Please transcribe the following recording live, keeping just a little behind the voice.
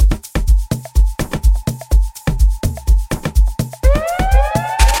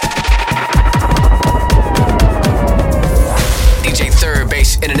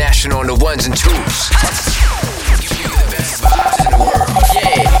ones and twos. Give you the best vibes in the world.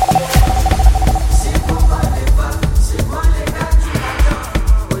 Yeah.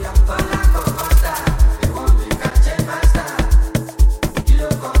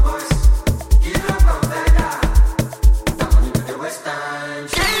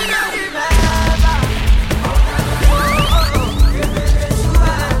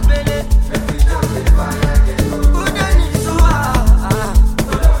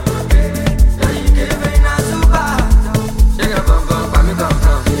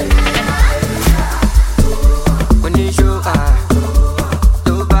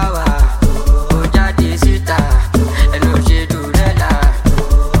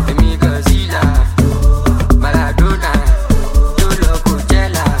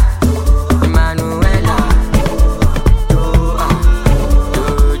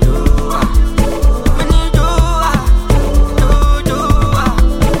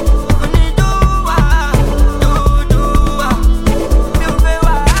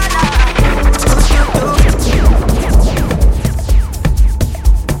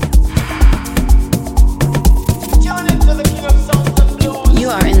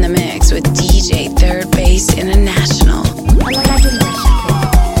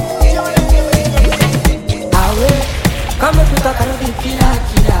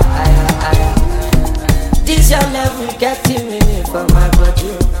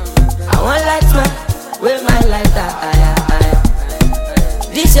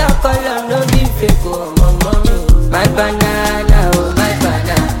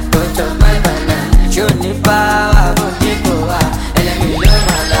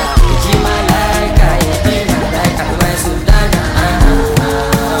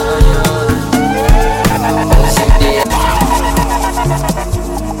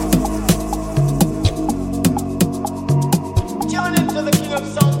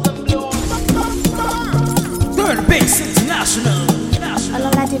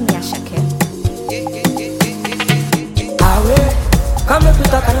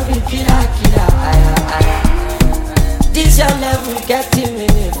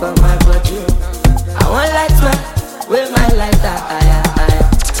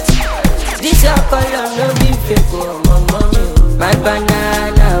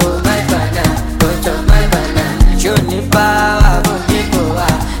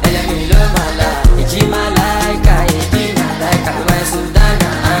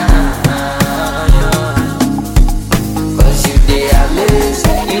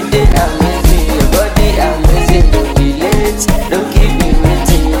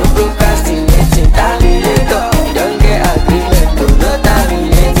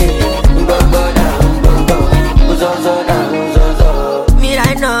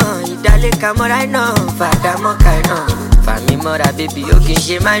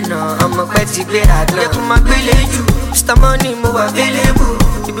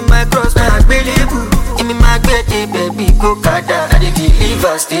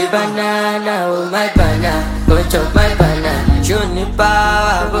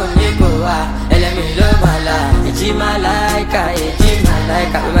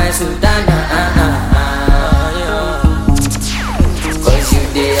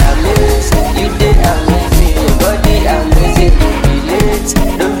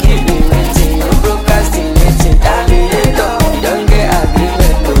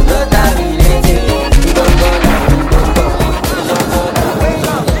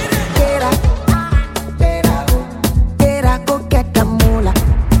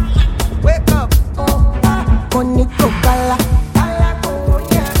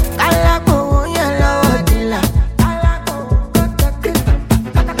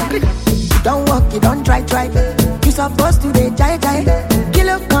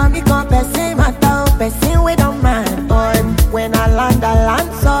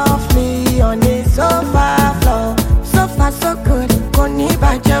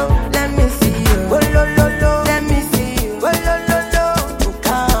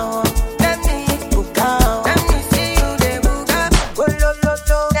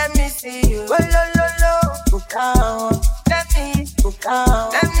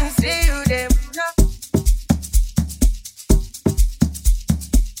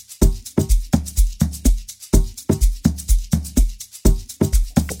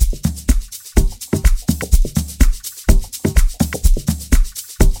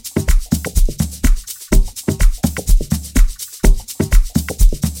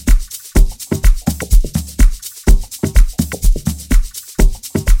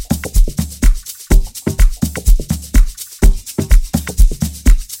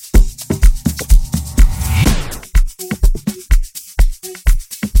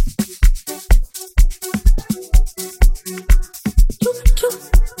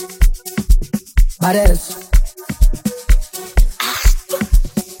 Bares.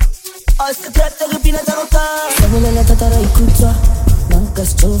 Aspetta che pina da nota. Siamo nella tatara e cuccia. Manca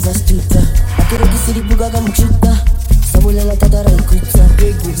stova stutta. A che chi si ribuga da mucciutta. Siamo nella tatara e cuccia.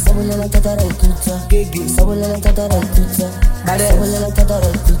 Siamo nella tatara e cuccia. Siamo nella tatara e cuccia. Siamo nella tatara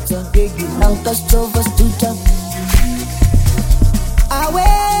e cuccia. Manca stova stutta.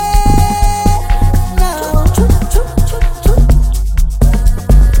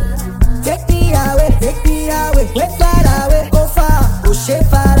 Take me away, way far away, go far, go shit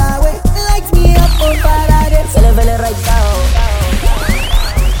far away. Light me up, go far away. Celebrate right now.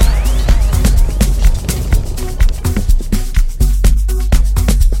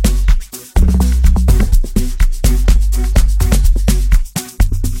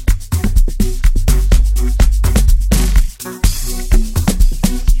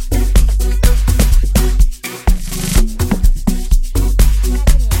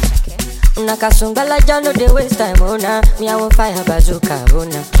 Kasungala no dey waste time, oh nah. Me I want fire bazooka, oh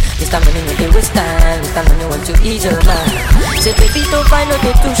nah. Mr. Money no dey waste time, Mr. Money want to ease your mind. Say baby don't find no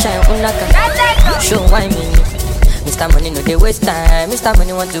dey too shine, oh nah. Show why me. Mr. Money no dey waste time, Mr.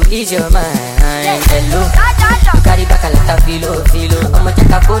 Money want to ease your mind. Hello, you carry back a lot of filo. I'ma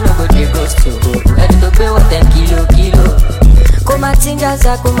check a phone, no go dey ghost you. Ready to pay what 10 kilo.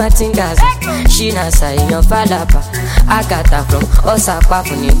 Kumatingaza, Shina sa iyan falapa. Agata from Osapa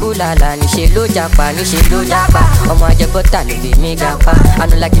fún ní Bulala. Níṣe ló japa. Ọmọ ajẹbọta ló bí mi gapa. I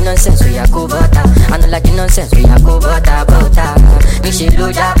no like the nonsense, we ya go butter. Níṣe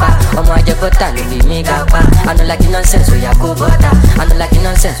ló japa. Ọmọ ajẹbọta ló bí mi gapa. I no like the nonsense, we ya go butter.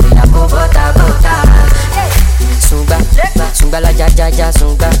 Sunga la ja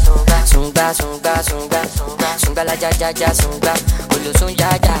sunga. Sunga la ja sunga. Olo sun ja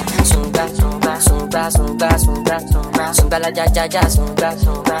sunga. Sunga la ja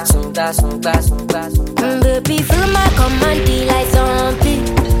sunga. Baby, feel my command like zombie.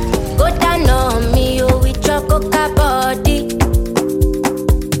 Go down on me, oh, with your coca body.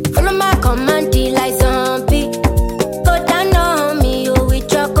 Follow my command like zombie. Go down on me, oh,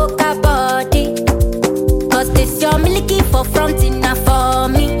 with your coca body. Cause this your milky for front enough for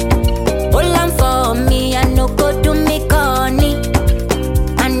me. Hold on for me, I no go do me corny.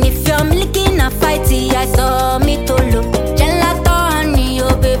 And if you're milky na fighty, I saw me to look. Gelato honey,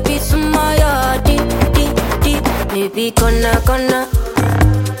 oh baby, sumoyo di. Baby, kona.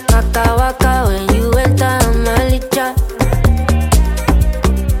 Waka when you enter my licha.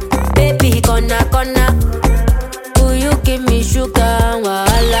 Baby, kona. Will you give me sugar?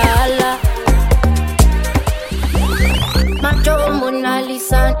 Wahala. Macho Mona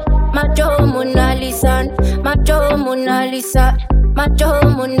Lisa. Macho Mona Lisa. Macho Mona Lisa. Macho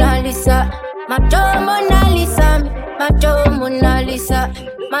Mona Lisa. Macho Mona Lisa. Macho Mona Lisa.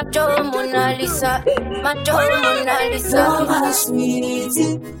 Macho Mona Lisa. Macho Mona Lisa. Oh, my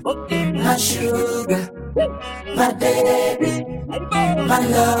sweetie, my sugar, my baby, my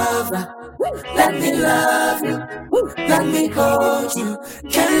lover. Let me love you, let me hold you.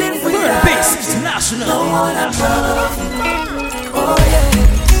 Can't live without you. No one above you. Oh yeah,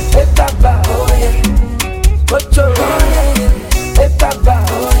 hey papa, oh yeah, Ocho, oh yeah, hey papa,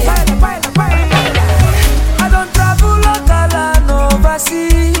 oh yeah. Baila. I don't travel all alone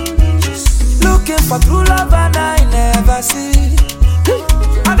overseas, looking for true love and I never see.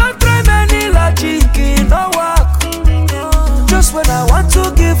 I don't try many logic in no work. Just when I want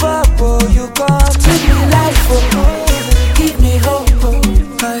to give up, oh you come. Give me life, oh, give me hope, oh,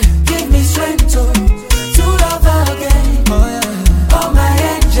 give me strength, oh, to love again. Oh yeah, oh my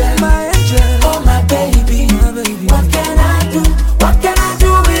angel, oh my baby. What can I do? What can I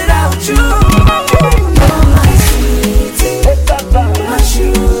do without you? Oh my sweetie, my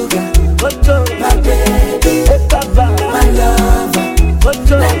sugar, my baby, my lover.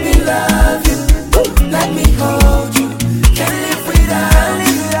 Let me love you, let me hold you. Can't live without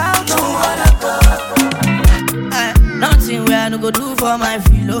you, no one above. Nothing where I no go do for my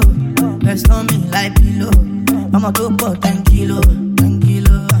filo. Rest on me like pillow. I'ma go for 10 kilo.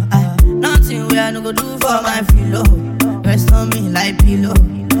 Nothing where I no go do for my filo. Rest on me like pillow.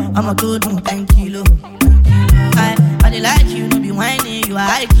 I'ma go do 10 kilo. I dey like you, no be whining. You are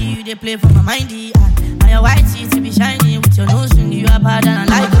high key, you dey play for my mindy. And your white teeth be shiny with your nose ring. You are bad and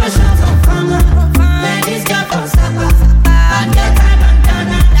I like you. Man, this girl from Sapa. I get time and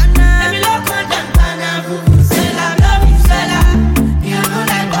dana. Let me look on dana. Vuvuzela, love you, Stella. You know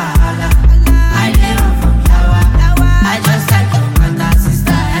like Wahala. I dey run from Yawa. I just like your mother,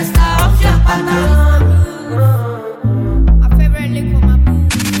 sister Esther of your pattern. My favorite lick for my boo.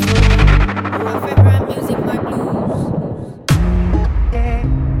 My favorite music, my blues.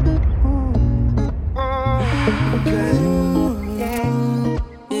 You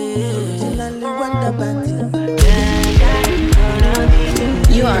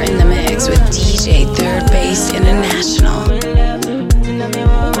are in the mix with DJ Third Base International.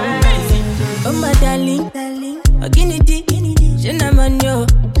 Oh my darling, Oginity, Shenaman yo.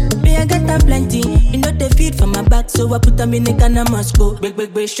 Me I got them plenty, you know they feed for my back, so I put them in the can of Moscow. Big,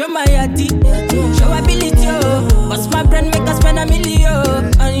 show my yati, show ability yo. What's my brand make us spend $1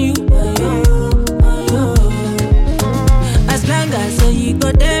 million on you? As long as say you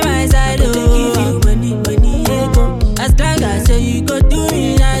go there my side, oh, give you money, yeah, go. As long as say you go do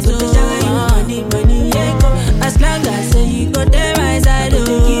me nice, oh, shower you money, yeah, go. As long as say you go there my side, oh,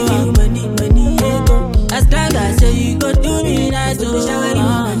 give you money, yeah, go. As long as say you go do me nice, oh, shower you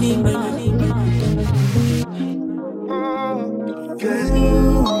money.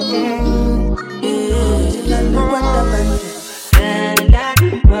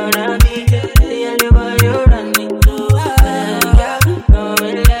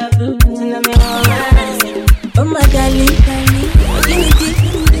 Oh my darling,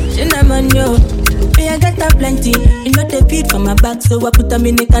 yo. Me I got them plenty, you know they feed for my back, so I put them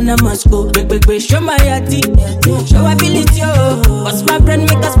in the can of Moscow. Big, show my yati, show ability, yo. What's my brand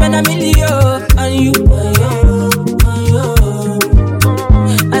make us spend $1 million on you?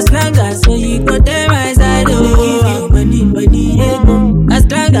 As long as say you go there my side, oh, give you money, yeah, go. As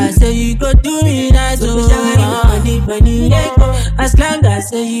long as say you go do me nice, oh, shower you money, yeah, go. As long as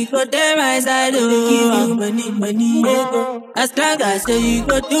say you go there my side, oh, give you money, yeah, go. As long as say you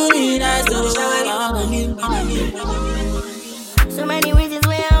go do me nice, oh, shower you money. So many reasons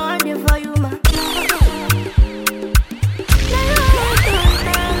why I want it for you, man.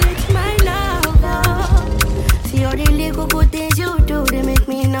 See all the little good things you do, they make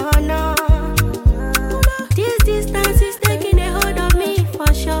me no. This distance is taking a hold of me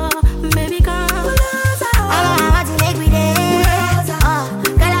for sure. Baby, come. I want to make me dance. Girl,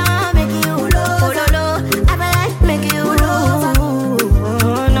 I want to make you low. I feel like make you low.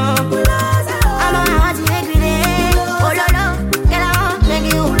 No. I want to make me dance. Girl, I want to make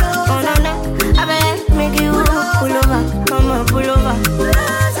you low. No. I feel like make you low. Pull over, come on, pull over.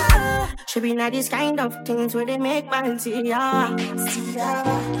 Should be not these kind of things where they make man see ya. And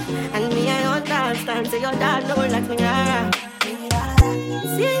me, I don't stand, say your dad don't like me.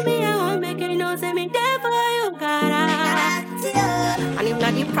 See me, I won't make you know, say me there for you, God. And if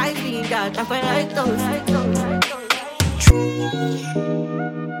not the price we got, I feel like those.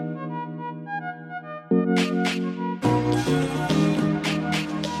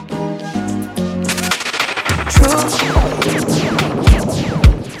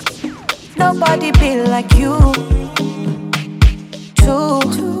 Nobody be like you. Too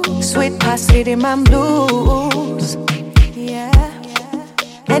sweet past rhythm and blues. Yeah.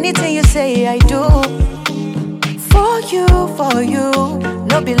 Anything you say I do. For you.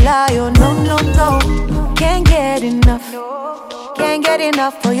 No be lie, oh no. Can't get enough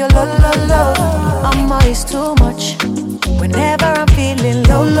for your love. It's too much. Whenever I'm feeling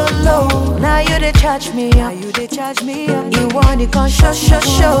low. Now you dey charge me up. You want it, gon' show.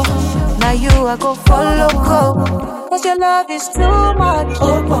 Now you I go follow. Cause your love is too much.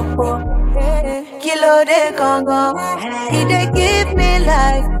 Kilo de Congo. He dey give me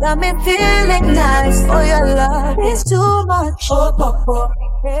life. Got me feeling nice. Oh, your love is too much.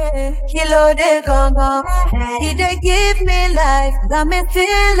 Kilo de Congo. He dey give me life. Got me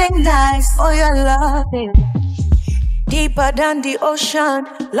feeling nice. Oh, your love is deeper than the ocean.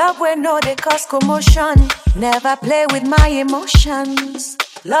 Love when no they cause commotion. Never play with my emotions.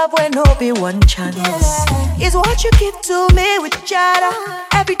 Love when no be one chance. Is what you give to me with jada.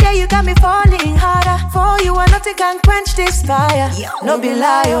 Every day you got me falling harder. For you and nothing can quench this fire. No be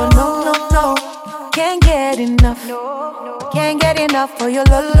lie, oh no. Can't get enough for your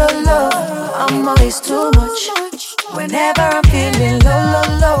love. It's too much. Whenever I'm feeling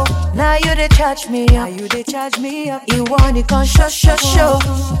low. Now you dey charge me up. You want it, gon' show.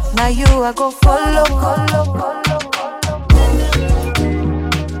 Now you I go follow.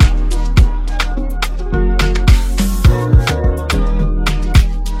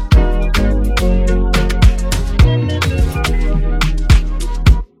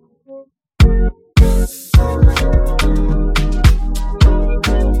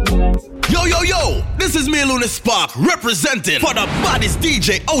 Yo, this is me, Luna Spark, representing for the baddest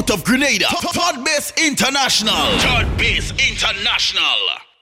DJ out of Grenada, Third Base International.